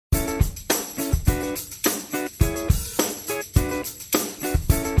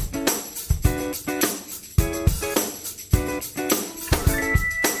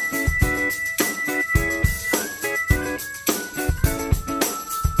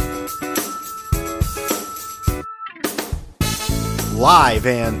live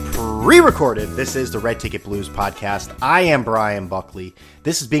and pre-recorded. This is the Red Ticket Blues podcast. I am Brian Buckley.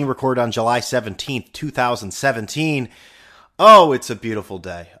 This is being recorded on July 17th, 2017. Oh, it's a beautiful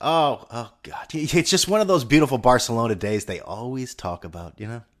day. Oh, God. It's just one of those beautiful Barcelona days they always talk about, you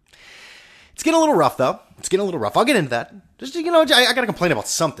know? It's getting a little rough, though. I'll get into that. Just, I gotta complain about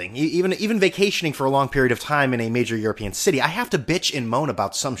something. Even vacationing for a long period of time in a major European city, I have to bitch and moan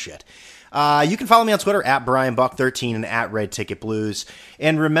about some shit. You can follow me on Twitter at BrianBuck13 and at Red Ticket Blues.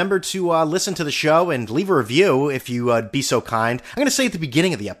 And remember to listen to the show and leave a review if you be so kind. I'm going to say at the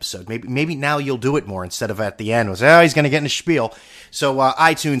beginning of the episode. Maybe now you'll do it more instead of at the end. He's going to get in a spiel. So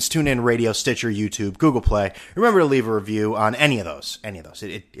iTunes, TuneIn Radio, Stitcher, YouTube, Google Play. Remember to leave a review on any of those.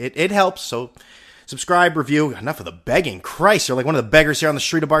 It helps. So subscribe, review. Enough of the begging. Christ, you're like one of the beggars here on the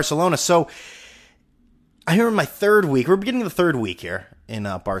street of Barcelona. So I'm here in my third week. We're beginning the third week here in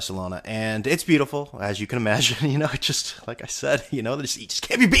Barcelona, and it's beautiful, as you can imagine. It just, like I said, it just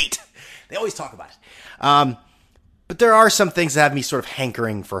can't be beat. They always talk about it. But there are some things that have me sort of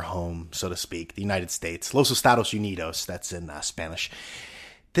hankering for home, so to speak. The United States. Los Estados Unidos, that's in Spanish.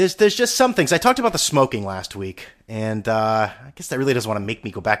 There's just some things. I talked about the smoking last week, and I guess that really doesn't want to make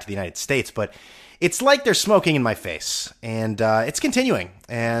me go back to the United States, but it's like they're smoking in my face, and it's continuing,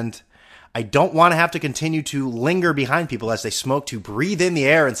 and I don't want to have to continue to linger behind people as they smoke, to breathe in the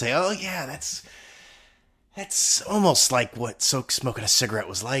air and say, oh yeah, that's almost like what smoking a cigarette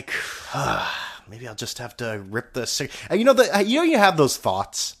was like. Maybe I'll just have to rip the cigarette. You have those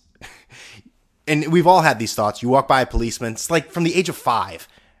thoughts, and we've all had these thoughts. You walk by a policeman, it's like from the age of 5,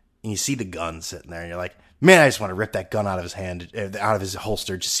 and you see the gun sitting there, and you're like, man, I just want to rip that gun out of his hand, out of his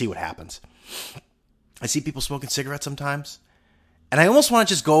holster, just see what happens. I see people smoking cigarettes sometimes, and I almost want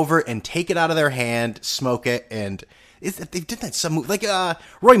to just go over and take it out of their hand, smoke it, and they did that some move, like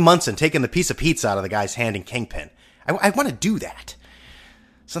Roy Munson taking the piece of pizza out of the guy's hand in Kingpin. I want to do that.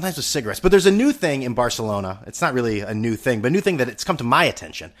 Sometimes with cigarettes. But there's a new thing in Barcelona. It's not really a new thing, but a new thing that it's come to my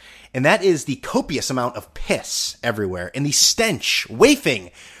attention. And that is the copious amount of piss everywhere and the stench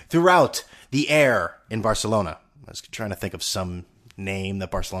wafting throughout the air in Barcelona. I was trying to think of some name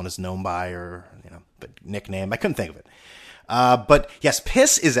that Barcelona's known by, or, but nickname. I couldn't think of it. But yes,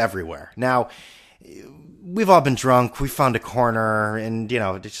 piss is everywhere. Now, we've all been drunk. We found a corner and,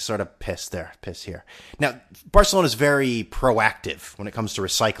 just sort of piss there, piss here. Now, Barcelona is very proactive when it comes to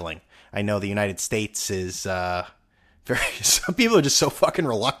recycling. I know the United States is, some people are just so fucking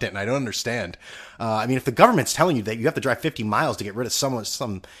reluctant, and I don't understand. If the government's telling you that you have to drive 50 miles to get rid of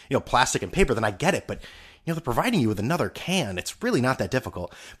some plastic and paper, then I get it. But, they're providing you with another can. It's really not that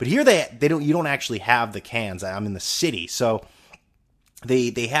difficult. But here you don't actually have the cans. I'm in the city, so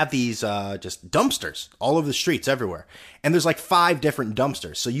they have these just dumpsters all over the streets everywhere. And there's like 5 different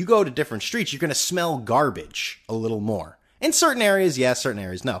dumpsters. So you go to different streets, you're going to smell garbage a little more. In certain areas, yes, certain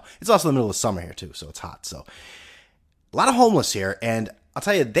areas, no. It's also the middle of summer here too, so it's hot. So a lot of homeless here, and I'll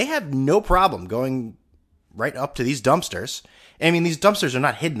tell you, they have no problem going right up to these dumpsters. These dumpsters are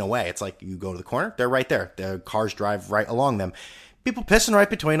not hidden away. It's like you go to the corner, they're right there. The cars drive right along them. People pissing right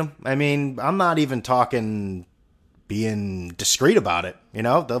between them. I'm not even talking being discreet about it.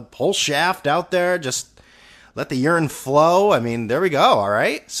 The whole shaft out there, just let the urine flow. There we go. All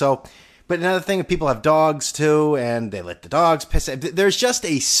right. So, but another thing, people have dogs too, and they let the dogs piss. There's just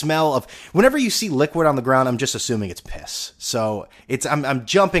a smell of, whenever you see liquid on the ground, I'm just assuming it's piss. So I'm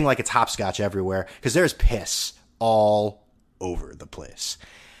jumping like it's hopscotch everywhere, because there's piss all over the place.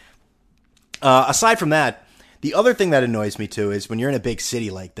 Aside from that, the other thing that annoys me too is when you're in a big city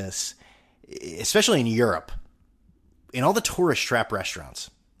like this, especially in Europe, in all the tourist trap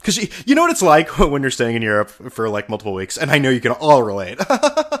restaurants. Because you know what it's like when you're staying in Europe for like multiple weeks, and I know you can all relate.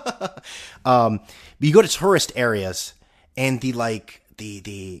 You go to tourist areas, and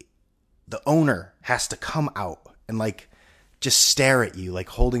the owner has to come out and like just stare at you, like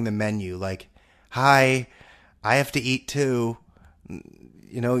holding the menu, like, hi, I have to eat too.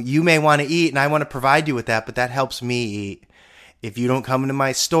 You may want to eat, and I want to provide you with that, but that helps me eat. If you don't come into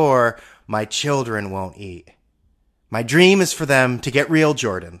my store, my children won't eat. My dream is for them to get real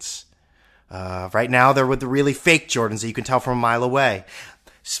Jordans. Right now, they're with the really fake Jordans that you can tell from a mile away.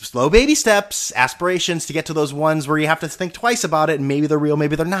 Slow baby steps, aspirations to get to those ones where you have to think twice about it, and maybe they're real,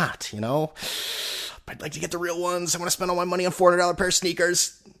 maybe they're not, But I'd like to get the real ones. I want to spend all my money on $400 pair of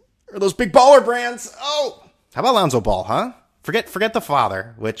sneakers. Or those big baller brands. Oh! How about Lonzo Ball, huh? Forget the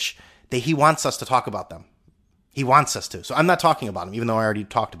father, which he wants us to talk about them. He wants us to. So I'm not talking about him, even though I already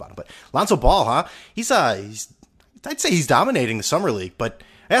talked about him. But Lonzo Ball, huh? He's I'd say he's dominating the summer league. But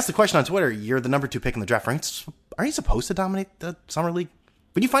I asked the question on Twitter, you're the number 2 pick in the draft. Aren't you supposed to dominate the summer league?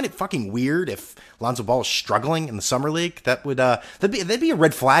 Would you find it fucking weird if Lonzo Ball is struggling in the summer league? That'd be a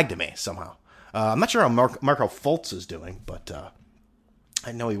red flag to me somehow. I'm not sure how Marco Fultz is doing, but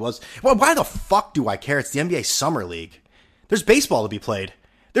I know he was. Well, why the fuck do I care? It's the NBA Summer League. There's baseball to be played.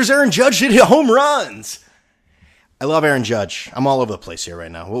 There's Aaron Judge hitting home runs. I love Aaron Judge. I'm all over the place here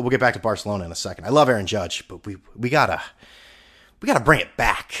right now. We'll get back to Barcelona in a second. I love Aaron Judge, but we gotta bring it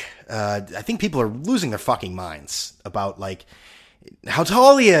back. I think people are losing their fucking minds about like how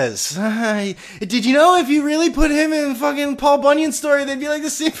tall he is. Did you know if you really put him in fucking Paul Bunyan's story, they'd be like the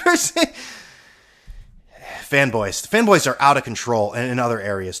same person? Fanboys are out of control and in other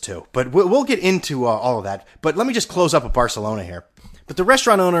areas too. But we'll get into all of that. But let me just close up with Barcelona here. But the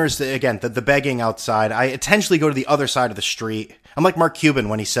restaurant owners, again, the begging outside, I intentionally go to the other side of the street. I'm like Mark Cuban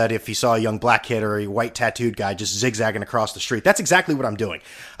when he said if he saw a young black kid or a white tattooed guy just zigzagging across the street. That's exactly what I'm doing.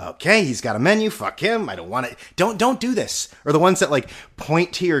 Okay, he's got a menu. Fuck him. I don't want it. Don't do this. Or the ones that like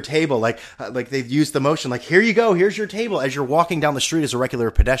point to your table, like they've used the motion, like here you go, here's your table as you're walking down the street as a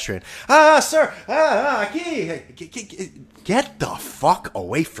regular pedestrian. Sir, get the fuck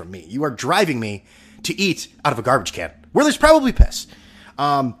away from me. You are driving me to eat out of a garbage can where there's probably piss.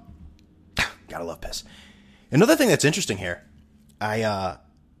 Gotta love piss. Another thing that's interesting here.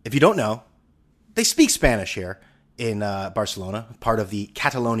 If you don't know, they speak Spanish here in Barcelona, part of the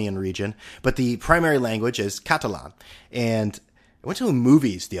Catalonian region, but the primary language is Catalan. And I went to the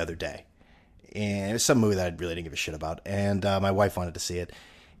movies the other day, and it was some movie that I really didn't give a shit about, and my wife wanted to see it.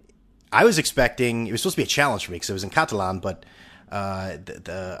 I was expecting, it was supposed to be a challenge for me because it was in Catalan, but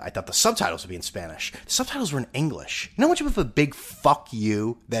I thought the subtitles would be in Spanish. The subtitles were in English. You know how much of a big fuck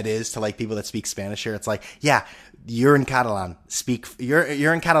you that is to like people that speak Spanish here? It's like, yeah, you're in Catalan.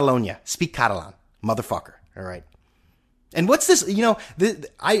 You're in Catalonia. Speak Catalan, motherfucker. All right. And what's this? You know,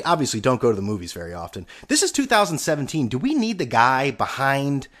 I obviously don't go to the movies very often. This is 2017. Do we need the guy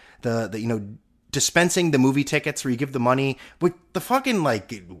behind the dispensing the movie tickets where you give the money with the fucking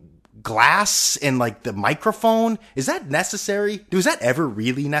like glass and like the microphone? Is that necessary? Was that ever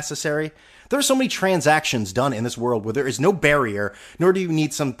really necessary? There are so many transactions done in this world where there is no barrier, nor do you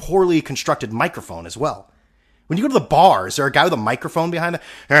need some poorly constructed microphone as well. When you go to the bar, is there a guy with a microphone behind the...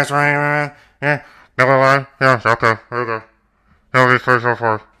 Yes, right. Yeah. Yes, okay. I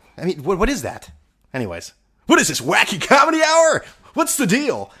mean, what is that? Anyways, what is this, wacky comedy hour? What's the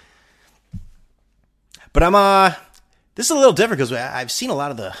deal? But this is a little different because I've already seen a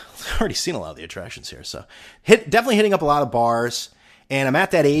lot of the attractions here. So definitely hitting up a lot of bars. And I'm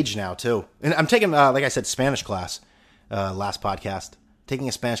at that age now too. And I'm taking, like I said, Spanish class, last podcast, taking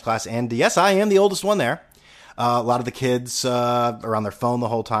a Spanish class. And yes, I am the oldest one there. A lot of the kids are on their phone the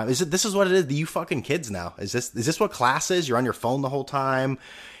whole time. This is what it is? You fucking kids now. Is this what class is? You're on your phone the whole time,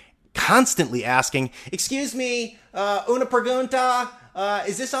 constantly asking, "Excuse me, una pregunta?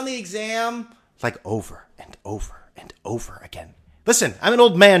 Is this on the exam?" Like over and over and over again. Listen, I'm an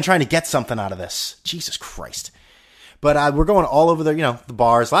old man trying to get something out of this. Jesus Christ. But we're going all over the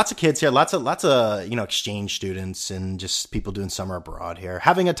bars. Lots of kids here. Lots of exchange students and just people doing summer abroad here,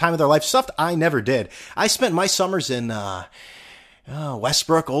 having a time of their life. Stuff I never did. I spent my summers in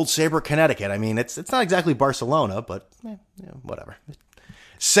Westbrook, Old Saybrook, Connecticut. I mean, it's not exactly Barcelona, but whatever.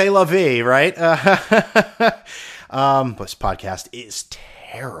 C'est la vie, right? This podcast is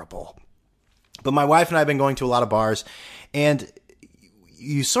terrible. But my wife and I have been going to a lot of bars, and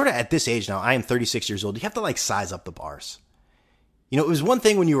you sort of, at this age now, I am 36 years old, you have to like size up the bars. You know, it was one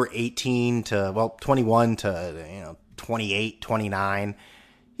thing when you were 18 to, 21 to, 28, 29,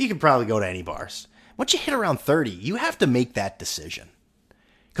 you could probably go to any bars. Once you hit around 30, you have to make that decision.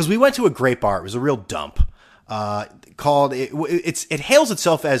 Because we went to a great bar. It was a real dump. It hails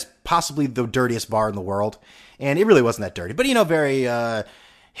itself as possibly the dirtiest bar in the world. And it really wasn't that dirty. But, very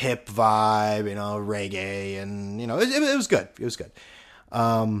hip vibe, reggae. And, it was good. It was good.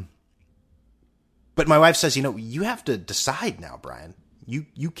 But my wife says, you have to decide now, Brian.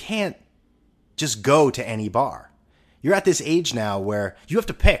 You can't just go to any bar. You're at this age now where you have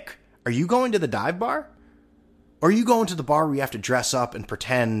to pick. Are you going to the dive bar? Or are you going to the bar where you have to dress up and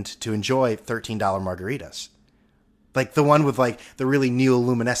pretend to enjoy $13 margaritas? Like the one with like the really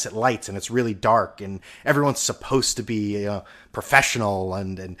neoluminescent lights and it's really dark and everyone's supposed to be professional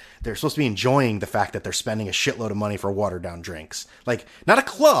and they're supposed to be enjoying the fact that they're spending a shitload of money for watered down drinks. Like not a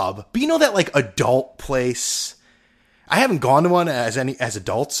club, but that like adult place. I haven't gone to one as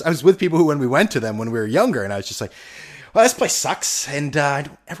adults. I was with people who when we went to them when we were younger and I was just like, well, this place sucks and I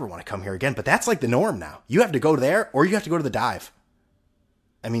don't ever want to come here again. But that's like the norm now. You have to go there or you have to go to the dive.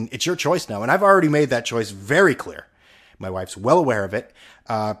 I mean, it's your choice now. And I've already made that choice very clear. My wife's well aware of it.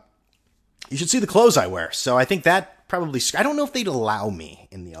 You should see the clothes I wear. So I think that probably, I don't know if they'd allow me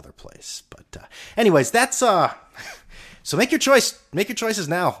in the other place. But anyways, that's, so make your choice. Make your choices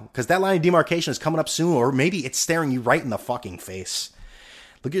now, because that line of demarcation is coming up soon, or maybe it's staring you right in the fucking face.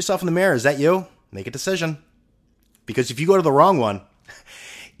 Look at yourself in the mirror. Is that you? Make a decision. Because if you go to the wrong one,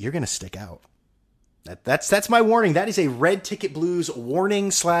 you're going to stick out. That's my warning. That is a Red Ticket Blues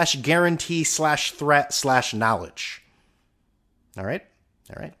warning / guarantee / threat / knowledge. All right.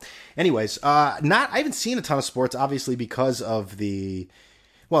 Anyways, I haven't seen a ton of sports, obviously, because of it's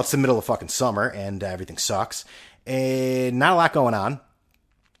the middle of fucking summer and everything sucks. And not a lot going on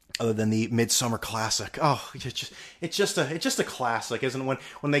other than the Midsummer Classic. Oh, it's just a classic, isn't it?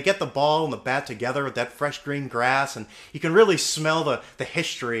 When they get the ball and the bat together with that fresh green grass, and you can really smell the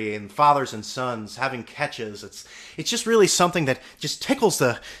history and fathers and sons having catches. It's just really something that just tickles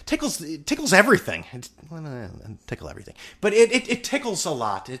everything. Tickle everything, but it tickles a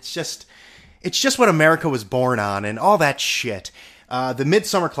lot. It's just what America was born on, and all that shit. The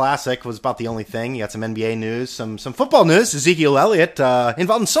Midsummer Classic was about the only thing. You got some NBA news, some football news. Ezekiel Elliott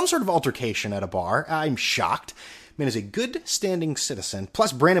involved in some sort of altercation at a bar. I'm shocked. Man is a good standing citizen.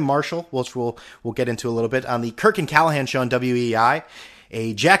 Plus Brandon Marshall, which we'll get into a little bit, on the Kirk and Callahan show on WEI.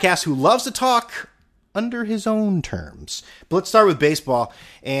 A jackass who loves to talk under his own terms. But let's start with baseball.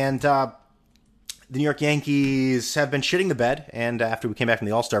 And the New York Yankees have been shitting the bed. And after we came back from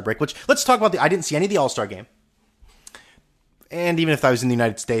the All-Star break, which let's talk about I didn't see any of the All-Star game. And even if I was in the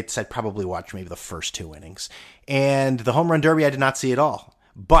United States, I'd probably watch maybe the first 2 innings. And the home run derby, I did not see at all.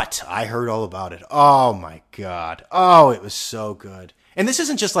 But I heard all about it. Oh, my God. Oh, it was so good. And this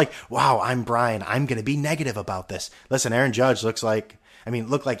isn't just like, wow, I'm Brian. I'm going to be negative about this. Listen, Aaron Judge looked like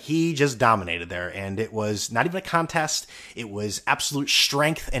he just dominated there. And it was not even a contest. It was absolute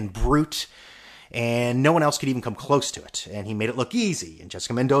strength and brute. And no one else could even come close to it. And he made it look easy. And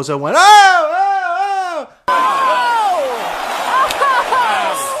Jessica Mendoza went, oh!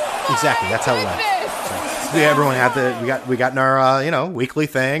 Exactly, that's how it went. So, everyone had we got in our weekly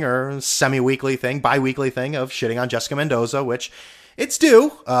thing or semi-weekly thing, bi-weekly thing of shitting on Jessica Mendoza, which it's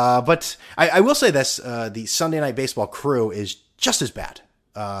due. But I will say this: the Sunday Night Baseball crew is just as bad.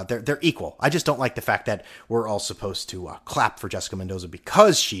 They're equal. I just don't like the fact that we're all supposed to clap for Jessica Mendoza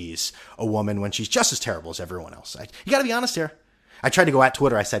because she's a woman when she's just as terrible as everyone else. You got to be honest here. I tried to go at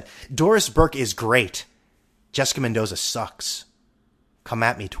Twitter. I said Doris Burke is great. Jessica Mendoza sucks. Come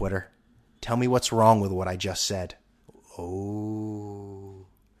at me, Twitter. Tell me what's wrong with what I just said. Oh.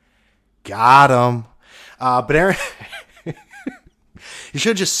 Got him. But Aaron, you should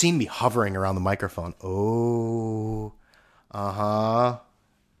have just seen me hovering around the microphone. Oh. Uh-huh.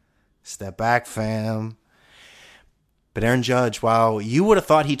 Step back, fam. But Aaron Judge, wow, you would have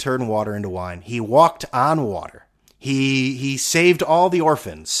thought he turned water into wine. He walked on water. He saved all the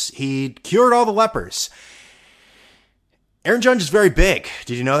orphans. He cured all the lepers. Aaron Judge is very big.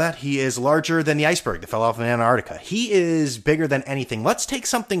 Did you know that? He is larger than the iceberg that fell off in Antarctica. He is bigger than anything. Let's take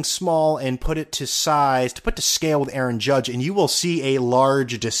something small and put it to scale with Aaron Judge, and you will see a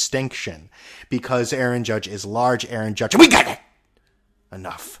large distinction. Because Aaron Judge is large, Aaron Judge. We got it!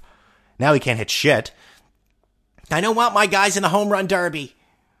 Enough. Now he can't hit shit. I don't want my guys in the home run derby.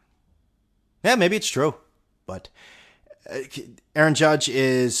 Yeah, maybe it's true. But Aaron Judge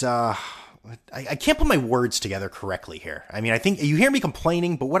is... I can't put my words together correctly here. I mean, I think you hear me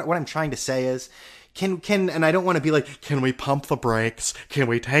complaining, but what I'm trying to say is, and I don't want to be like, can we pump the brakes? Can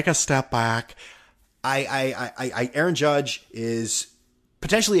we take a step back? Aaron Judge is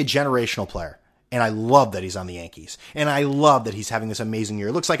potentially a generational player, and I love that he's on the Yankees, and I love that he's having this amazing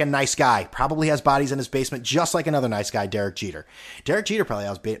year. Looks like a nice guy. Probably has bodies in his basement, just like another nice guy, Derek Jeter. Derek Jeter probably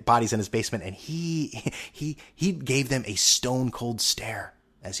has bodies in his basement, and he gave them a stone cold stare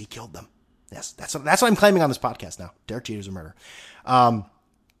as he killed them. Yes, that's what I'm claiming on this podcast now. Derek Jeter's a murderer.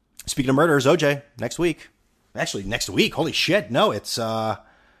 Speaking of murderers, OJ, next week. Actually, next week. Holy shit. No, it's 18th,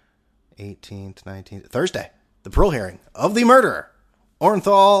 19th, Thursday. The parole hearing of the murderer.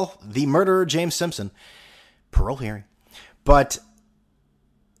 Orenthal, the murderer, James Simpson. Parole hearing. But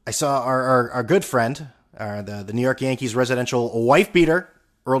I saw our good friend, the New York Yankees residential wife beater,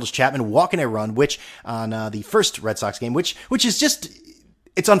 Aroldis Chapman, walking a run, which on the first Red Sox game, which is just,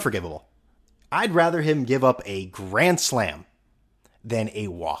 it's unforgivable. I'd rather him give up a grand slam than a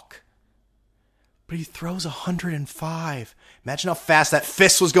walk. But he throws 105. Imagine how fast that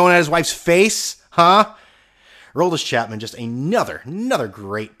fist was going at his wife's face, huh? Aroldis Chapman, just another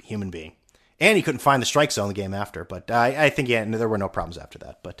great human being. And he couldn't find the strike zone the game after, but I think there were no problems after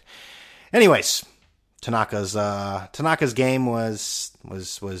that. But anyways, Tanaka's game was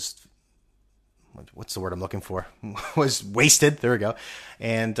what's the word I'm looking for? Was wasted. There we go.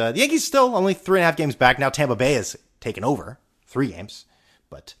 And the Yankees still only 3.5 games back. Now Tampa Bay is taken over 3 games,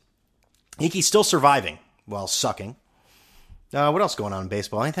 but Yankees still surviving while sucking. What else going on in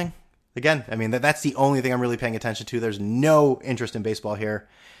baseball? Anything? Again, I mean, that's the only thing I'm really paying attention to. There's no interest in baseball here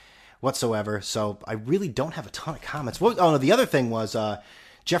whatsoever, so I really don't have a ton of comments. No, the other thing was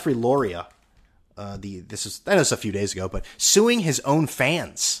Jeffrey Loria. I know it's a few days ago, but suing his own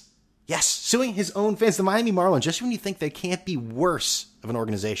fans. Yes, suing his own fans. The Miami Marlins, just when you think they can't be worse of an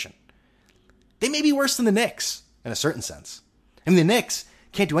organization. They may be worse than the Knicks, in a certain sense. I mean, the Knicks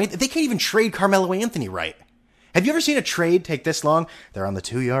can't do anything. They can't even trade Carmelo Anthony right. Have you ever seen a trade take this long? They're on the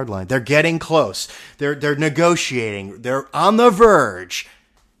 2-yard line. They're getting close. They're negotiating. They're on the verge.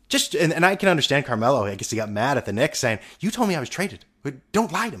 And I can understand Carmelo. I guess he got mad at the Knicks saying, "You told me I was traded.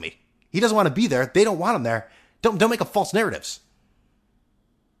 Don't lie to me. He doesn't want to be there. They don't want him there. Don't make up false narratives."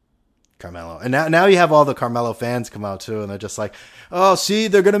 Carmelo. And now you have all the Carmelo fans come out too, and they're just like, "Oh, see,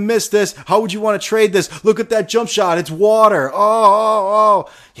 they're going to miss this. How would you want to trade this? Look at that jump shot. It's water. Oh.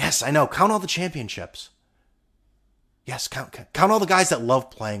 Yes, I know. Count all the championships. Yes, count all the guys that love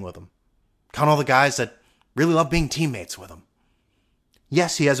playing with him. Count all the guys that really love being teammates with him.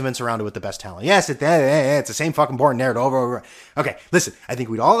 Yes, he hasn't been surrounded with the best talent. Yes, it's the same fucking boring narrative over. Okay, listen, I think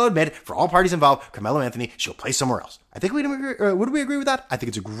we'd all admit, for all parties involved, Carmelo Anthony should play somewhere else. I think we'd agree. Would we agree with that? I think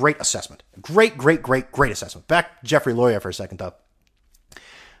it's a great assessment. Great assessment. Back to Jeffrey Loria for a second, though.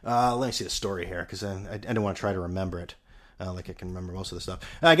 Let me see the story here, because I don't want to try to remember it. Like I can remember most of the stuff.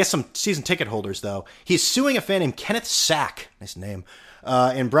 I guess some season ticket holders, though. He's suing a fan named Kenneth Sack. Nice name.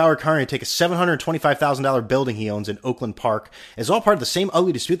 In Broward County to take a $725,000 building he owns in Oakland Park. It's all part of the same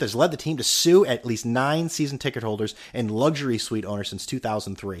ugly dispute that's led the team to sue at least 9 season ticket holders and luxury suite owners since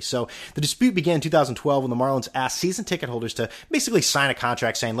 2003. So the dispute began in 2012 when the Marlins asked season ticket holders to basically sign a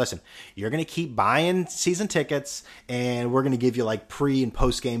contract saying, listen, you're going to keep buying season tickets and we're going to give you like pre and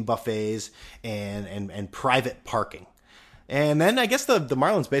post game buffets and private parking. And then I guess the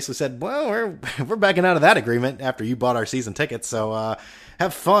Marlins basically said, well, we're backing out of that agreement after you bought our season tickets, so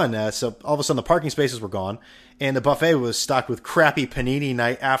have fun. So all of a sudden the parking spaces were gone, and the buffet was stocked with crappy panini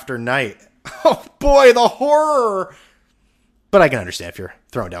night after night. Oh boy, the horror! But I can understand if you're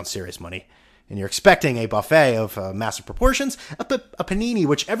throwing down serious money and you're expecting a buffet of massive proportions, a panini,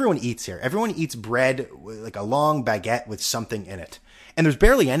 which everyone eats here. Everyone eats bread, like a long baguette with something in it. And there's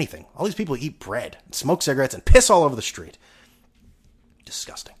barely anything. All these people eat bread, smoke cigarettes, and piss all over the street.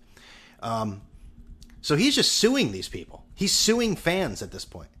 Disgusting. So he's just suing these people. He's suing fans at this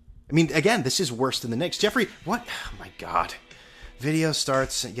point. I mean, again, this is worse than the Knicks. Jeffrey, what? Oh my God. Video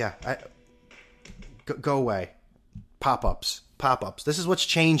starts. Yeah. Go away. Pop-ups. This is what's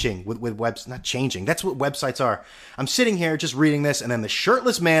changing with webs. Not changing. That's what websites are. I'm sitting here just reading this, and then the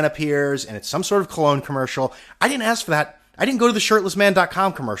shirtless man appears, and it's some sort of cologne commercial. I didn't ask for that. I didn't go to the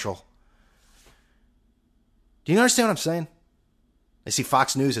shirtlessman.com commercial. Do you understand what I'm saying? I see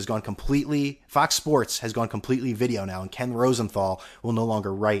Fox Sports has gone completely video now, and Ken Rosenthal will no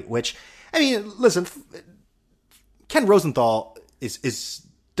longer write, which, I mean, listen, Ken Rosenthal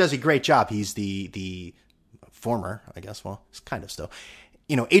does a great job. He's the former, I guess, well, he's kind of still,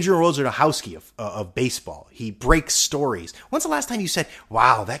 Adrian Wojnarowski of baseball. He breaks stories. When's the last time you said,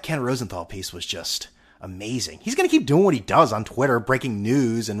 wow, that Ken Rosenthal piece was just amazing? He's going to keep doing what he does on Twitter, breaking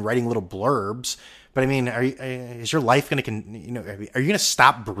news and writing little blurbs. But I mean, is your life going to, are you going to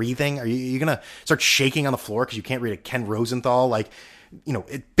stop breathing? Are you going to start shaking on the floor because you can't read a Ken Rosenthal,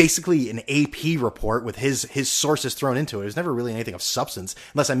 basically an AP report with his sources thrown into it? There's never really anything of substance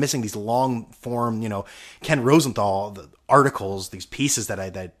unless I'm missing these long form, Ken Rosenthal articles, these pieces that I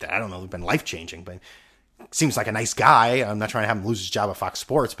don't know, have been life changing. But seems like a nice guy. I'm not trying to have him lose his job at Fox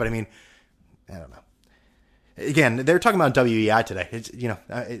Sports, but I mean, I don't know. Again, they're talking about WEI today. It's,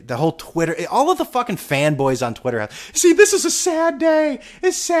 the whole Twitter, all of the fucking fanboys on Twitter. See, this is a sad day.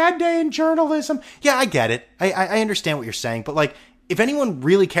 It's a sad day in journalism. Yeah, I get it. I understand what you're saying. But if anyone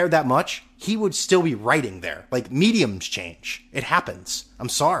really cared that much, he would still be writing there. Mediums change. It happens. I'm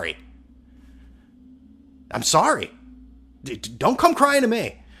sorry. Don't come crying to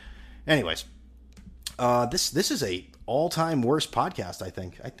me. Anyways, this is a all-time worst podcast, I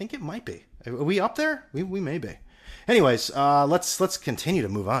think. I think it might be. Are we up there? We may be. Anyways, let's continue to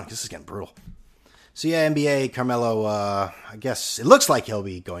move on because this is getting brutal. So yeah, NBA, Carmelo, I guess it looks like he'll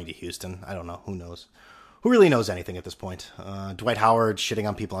be going to Houston. I don't know. Who knows? Who really knows anything at this point? Dwight Howard shitting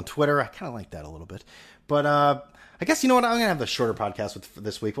on people on Twitter. I kind of like that a little bit. But I guess, you know what? I'm going to have the shorter podcast for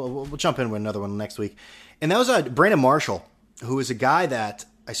this week. We'll jump in with another one next week. And that was Brandon Marshall, who is a guy that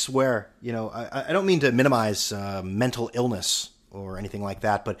I swear, I don't mean to minimize mental illness or anything like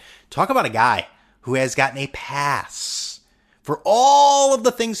that, but talk about a guy who has gotten a pass for all of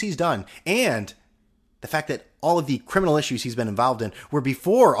the things he's done. And The fact that all of the criminal issues he's been involved in were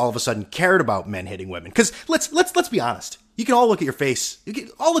before all of a sudden cared about men hitting women. Because let's be honest. You can all look at your face. You can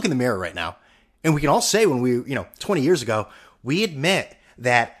all look in the mirror right now. And we can all say when we, 20 years ago, we admit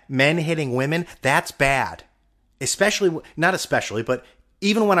that men hitting women, that's bad. Not especially, but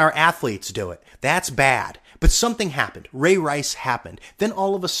even when our athletes do it, that's bad. But something happened. Ray Rice happened. Then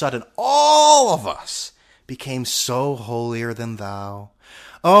all of a sudden, all of us became so holier than thou.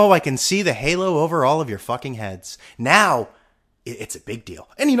 Oh, I can see the halo over all of your fucking heads. Now, it's a big deal.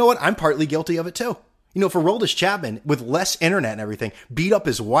 And you know what? I'm partly guilty of it too. If Aroldis Chapman, with less internet and everything, beat up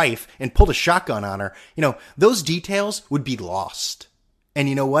his wife and pulled a shotgun on her, those details would be lost. And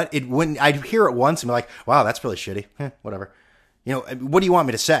you know what? I'd hear it once and be like, wow, that's really shitty. Whatever. What do you want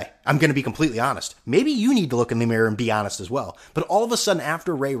me to say? I'm going to be completely honest. Maybe you need to look in the mirror and be honest as well. But all of a sudden,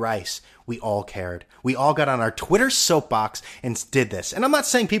 after Ray Rice, we all cared. We all got on our Twitter soapbox and did this. And I'm not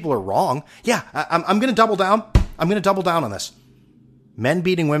saying people are wrong. Yeah, I'm going to double down. I'm going to double down on this. Men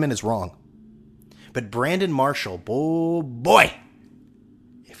beating women is wrong. But Brandon Marshall, boy,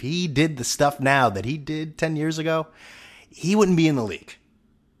 if he did the stuff now that he did 10 years ago, he wouldn't be in the league.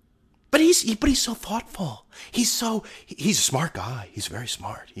 But he's so thoughtful. He's a smart guy. He's very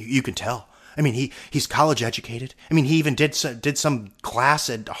smart. You can tell. I mean, he's college educated. I mean, he even did some class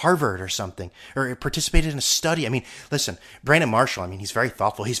at Harvard or something, or participated in a study. I mean, listen, Brandon Marshall, he's very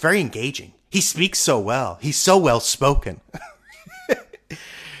thoughtful. He's very engaging. He speaks so well. He's so well spoken.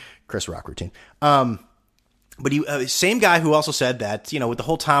 Chris Rock routine. But same guy who also said that, with the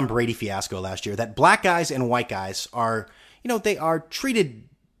whole Tom Brady fiasco last year, that black guys and white guys are,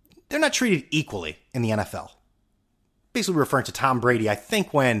 they're not treated equally in the NFL. Basically referring to Tom Brady. I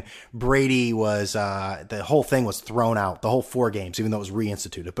think when Brady was, the whole thing was thrown out, the whole 4 games, even though it was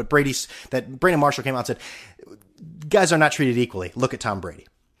reinstituted. But Brandon Marshall came out and said, guys are not treated equally. Look at Tom Brady.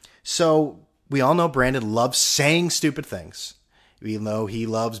 So we all know Brandon loves saying stupid things. Even though he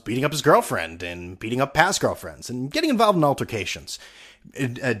loves beating up his girlfriend and beating up past girlfriends and getting involved in altercations,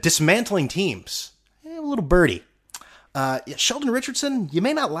 dismantling teams. A little birdie. Sheldon Richardson, you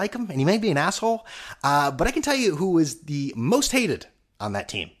may not like him and he may be an asshole, but I can tell you who is the most hated on that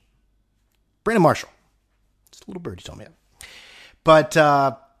team. Brandon Marshall. It's a little birdie told me that. But,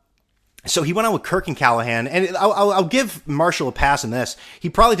 so he went on with Kirk and Callahan, and I'll give Marshall a pass in this. He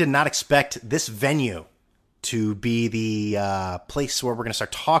probably did not expect this venue to be the place where we're going to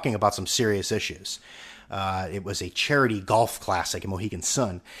start talking about some serious issues. It was a charity golf classic in Mohegan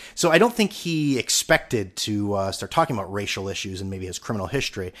Sun. So I don't think he expected to start talking about racial issues and maybe his criminal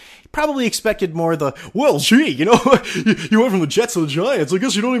history. He probably expected more well, gee, you went from the Jets to the Giants. I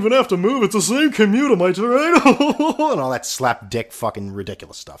guess you don't even have to move. It's the same commute, am I right? And all that slap dick fucking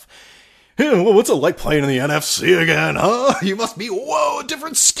ridiculous stuff. Hey, well, what's it like playing in the NFC again, huh? You must be,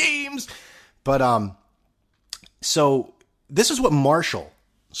 different schemes. But, so this is what Marshall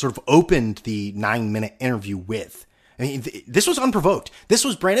sort of opened the 9-minute interview with. This was unprovoked. This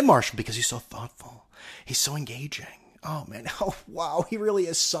was Brandon Marshall because he's so thoughtful. He's so engaging. Oh man. Oh wow. He really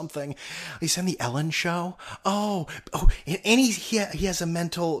is something. He's in the Ellen show. Oh, and he has a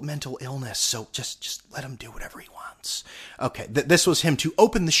mental illness. So just let him do whatever he wants. Okay. This was him to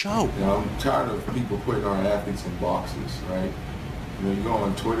open the show. I'm tired of people putting our athletes in boxes, right? You go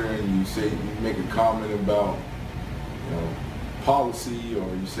on Twitter and you make a comment about, policy,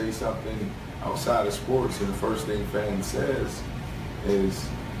 or you say something outside of sports, and the first thing fans says is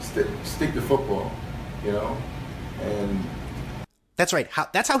stick to football, and that's right.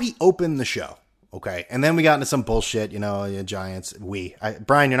 That's how he opened the show. Okay. And then we got into some bullshit, Giants,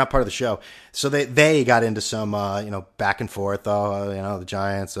 Brian, you're not part of the show. So they got into some, back and forth. Oh, the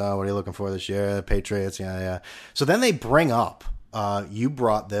Giants, what are you looking for this year? The Patriots. Yeah. So then they bring up, you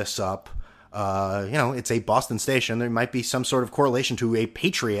brought this up. It's a Boston station. There might be some sort of correlation to a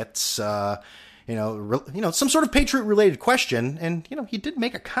Patriots, some sort of Patriot-related question, and he did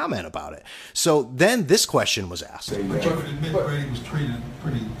make a comment about it. So then this question was asked. But you would admit Brady was treated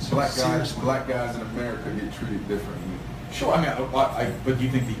pretty seriously. Black guys in America get treated differently. Sure, but do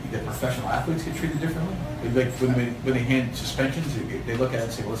you think the professional athletes get treated differently? Like when they hand suspensions, they look at it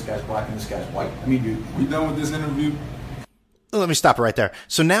and say, well, this guy's black and this guy's white. We done with this interview? Let me stop right there.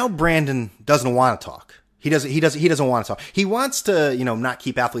 So now Brandon doesn't want to talk. He doesn't want to talk. He wants to, not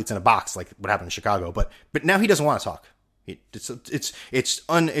keep athletes in a box like what happened in Chicago, but now he doesn't want to talk. It's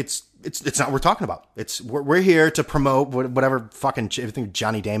not what we're talking about. We're here to promote whatever fucking everything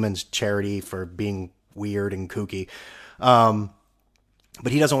Johnny Damon's charity for being weird and kooky. But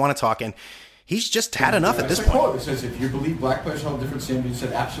he doesn't want to talk, and He's just had enough at this It's a point. quote. It says, if you believe black players hold different standards, you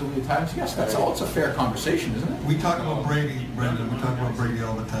said absolutely at times. Yes, that's all. It's a fair conversation, isn't it? We talk about Brady, Brendan. We talk about Brady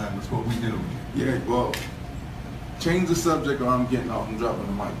all the time. That's what we do. Yeah, well, change the subject or I'm getting off and dropping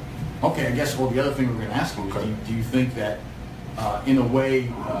the mic. Okay, I guess, well, the other thing we're going to ask you is, do you think that, in a way,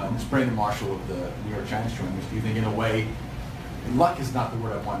 this Brandon Marshall of the New York Giants joining us, do you think in a way, and luck is not the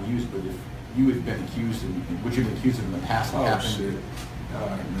word I want to use, but if you had been accused, which you've been accused of in the past, Oh, happened, shit. All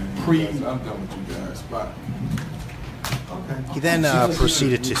right, man. I'm done with you guys. Bye. Okay. He then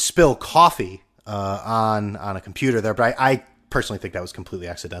proceeded to spill coffee on a computer there, but I personally think that was completely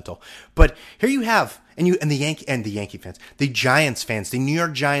accidental. But here you have, and the Yankee fans, the Giants fans, the New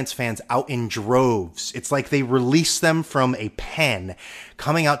York Giants fans out in droves. It's like they released them from a pen,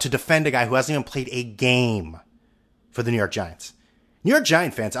 coming out to defend a guy who hasn't even played a game for the New York Giants. New York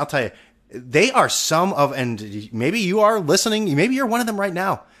Giant fans, I'll tell you, they are some of, and maybe you are listening, maybe you're one of them right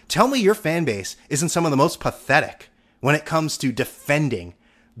now. Tell me your fan base isn't some of the most pathetic when it comes to defending,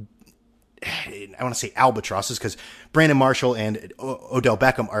 I want to say albatrosses, because Brandon Marshall and Odell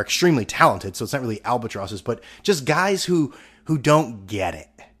Beckham are extremely talented, so it's not really albatrosses, but just guys who don't get it.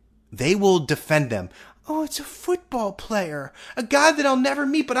 They will defend them. Oh, it's a football player, a guy that I'll never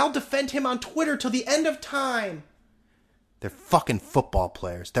meet, but I'll defend him on Twitter till the end of time. They're fucking football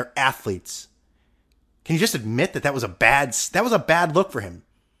players. They're athletes. Can you just admit that was a bad look for him?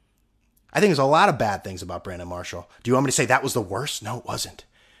 I think there's a lot of bad things about Brandon Marshall. Do you want me to say that was the worst? No, it wasn't.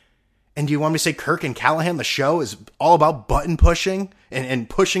 And do you want me to say Kirk and Callahan, the show, is all about button pushing and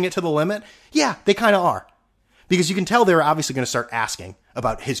pushing it to the limit? Yeah, they kind of are. Because you can tell they're obviously going to start asking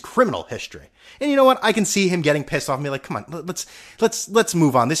about his criminal history. And you know what? I can see him getting pissed off and be like, come on, let's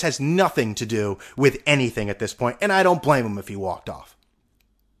move on. This has nothing to do with anything at this point, and I don't blame him if he walked off.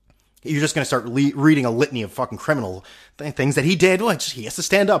 You're just going to start reading a litany of fucking criminal things that he did. Well, he has to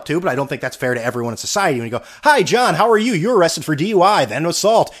stand up to, but I don't think that's fair to everyone in society. When you go, hi, John, how are you? You're arrested for DUI, then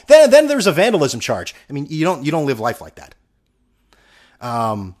assault. Then there's a vandalism charge. I mean, you don't live life like that.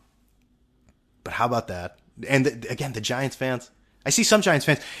 But how about that? And again, the Giants fans. I see some Giants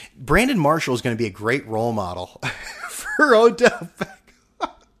fans. Brandon Marshall is going to be a great role model for Odell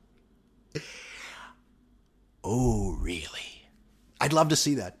Beckham. Oh, really? I'd love to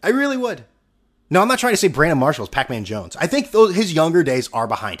see that. I really would. No, I'm not trying to say Brandon Marshall is Pac-Man Jones. I think his younger days are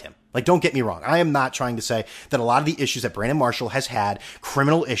behind him. Like, don't get me wrong. I am not trying to say that a lot of the issues that Brandon Marshall has had,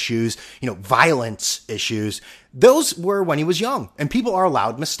 criminal issues, violence issues, those were when he was young. And people are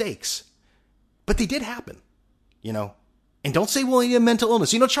allowed mistakes. But they did happen, And don't say, well, he had a mental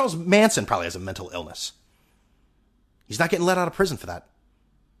illness. Charles Manson probably has a mental illness. He's not getting let out of prison for that.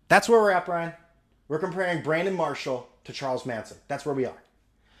 That's where we're at, Brian. We're comparing Brandon Marshall to Charles Manson. That's where we are.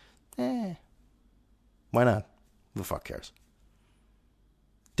 Why not? Who the fuck cares?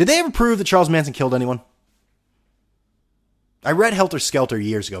 Did they ever prove that Charles Manson killed anyone? I read Helter Skelter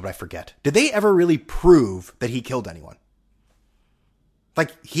years ago, but I forget. Did they ever really prove that he killed anyone?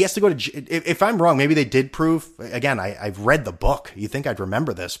 Like, he has to go to... If I'm wrong, maybe they did prove... Again, I've read the book. You'd think I'd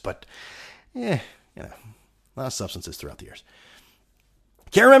remember this, but... a lot of substances throughout the years.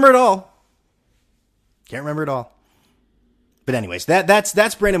 Can't remember it all. But anyways,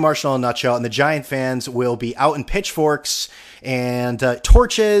 that's Brandon Marshall in a nutshell, and the Giant fans will be out in pitchforks and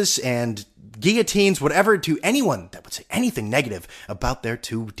torches and guillotines, whatever, to anyone that would say anything negative about their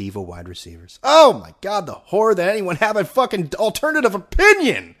two diva wide receivers. Oh my God, the horror that anyone have a fucking alternative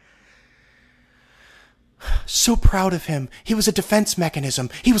opinion. So proud of him. He was a defense mechanism.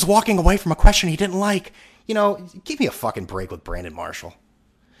 He was walking away from a question he didn't like. Give me a fucking break with Brandon Marshall.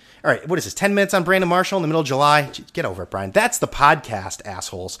 All right, what is this, 10 minutes on Brandon Marshall in the middle of July? Get over it, Brian. That's the podcast,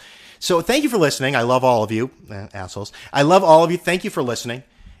 assholes. So thank you for listening. I love all of you, assholes. I love all of you. Thank you for listening.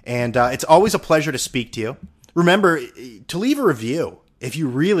 And it's always a pleasure to speak to you. Remember to leave a review if you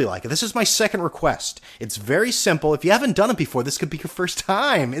really like it. This is my second request. It's very simple. If you haven't done it before, this could be your first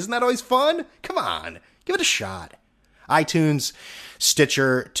time. Isn't that always fun? Come on, give it a shot. iTunes,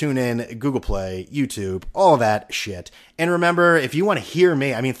 Stitcher, TuneIn, Google Play, YouTube, all that shit. And remember, if you want to hear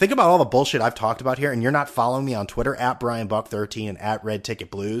me, think about all the bullshit I've talked about here, and you're not following me on Twitter, @BrianBuck13 and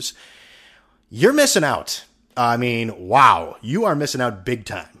 @RedTicketBlues, you're missing out. Wow, you are missing out big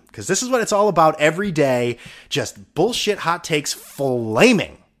time. Because this is what it's all about every day. Just bullshit hot takes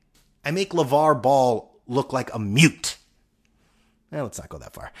flaming. I make LeVar Ball look like a mute. Let's not go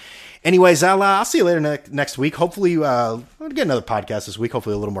that far. Anyways, I'll see you later next week. Hopefully, we'll get another podcast this week.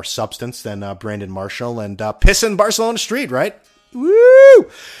 Hopefully a little more substance than Brandon Marshall and pissing Barcelona Street, right? Woo!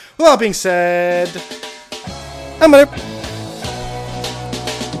 Well, that being said, I'm gonna...